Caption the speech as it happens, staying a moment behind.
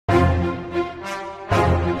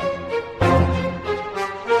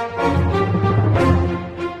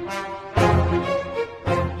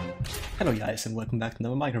guys, and welcome back to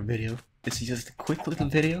another Minecraft video. This is just a quick little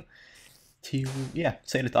video to,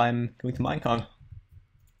 say that I'm going to Minecon,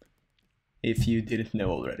 if you didn't know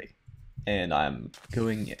already. And I'm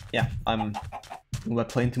going by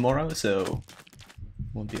plane tomorrow, so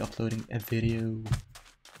won't be uploading a video.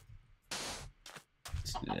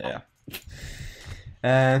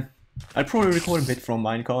 I'll probably record a bit from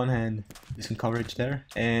Minecon and do some coverage there.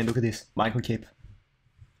 And look at this, Minecon cape.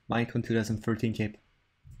 Minecon 2013 cape.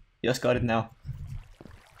 Just got it now.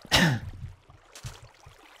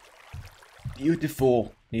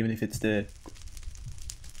 Beautiful, even if it's the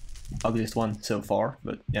ugliest one so far,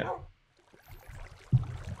 but yeah.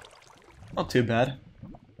 Not too bad.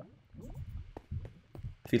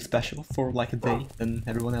 Feel special for like a day than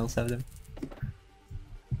everyone else have them.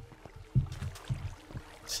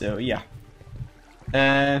 So yeah.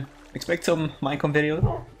 Expect some Minecon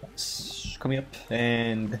video coming up,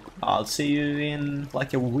 and I'll see you in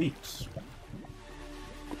like a week.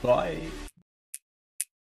 Bye.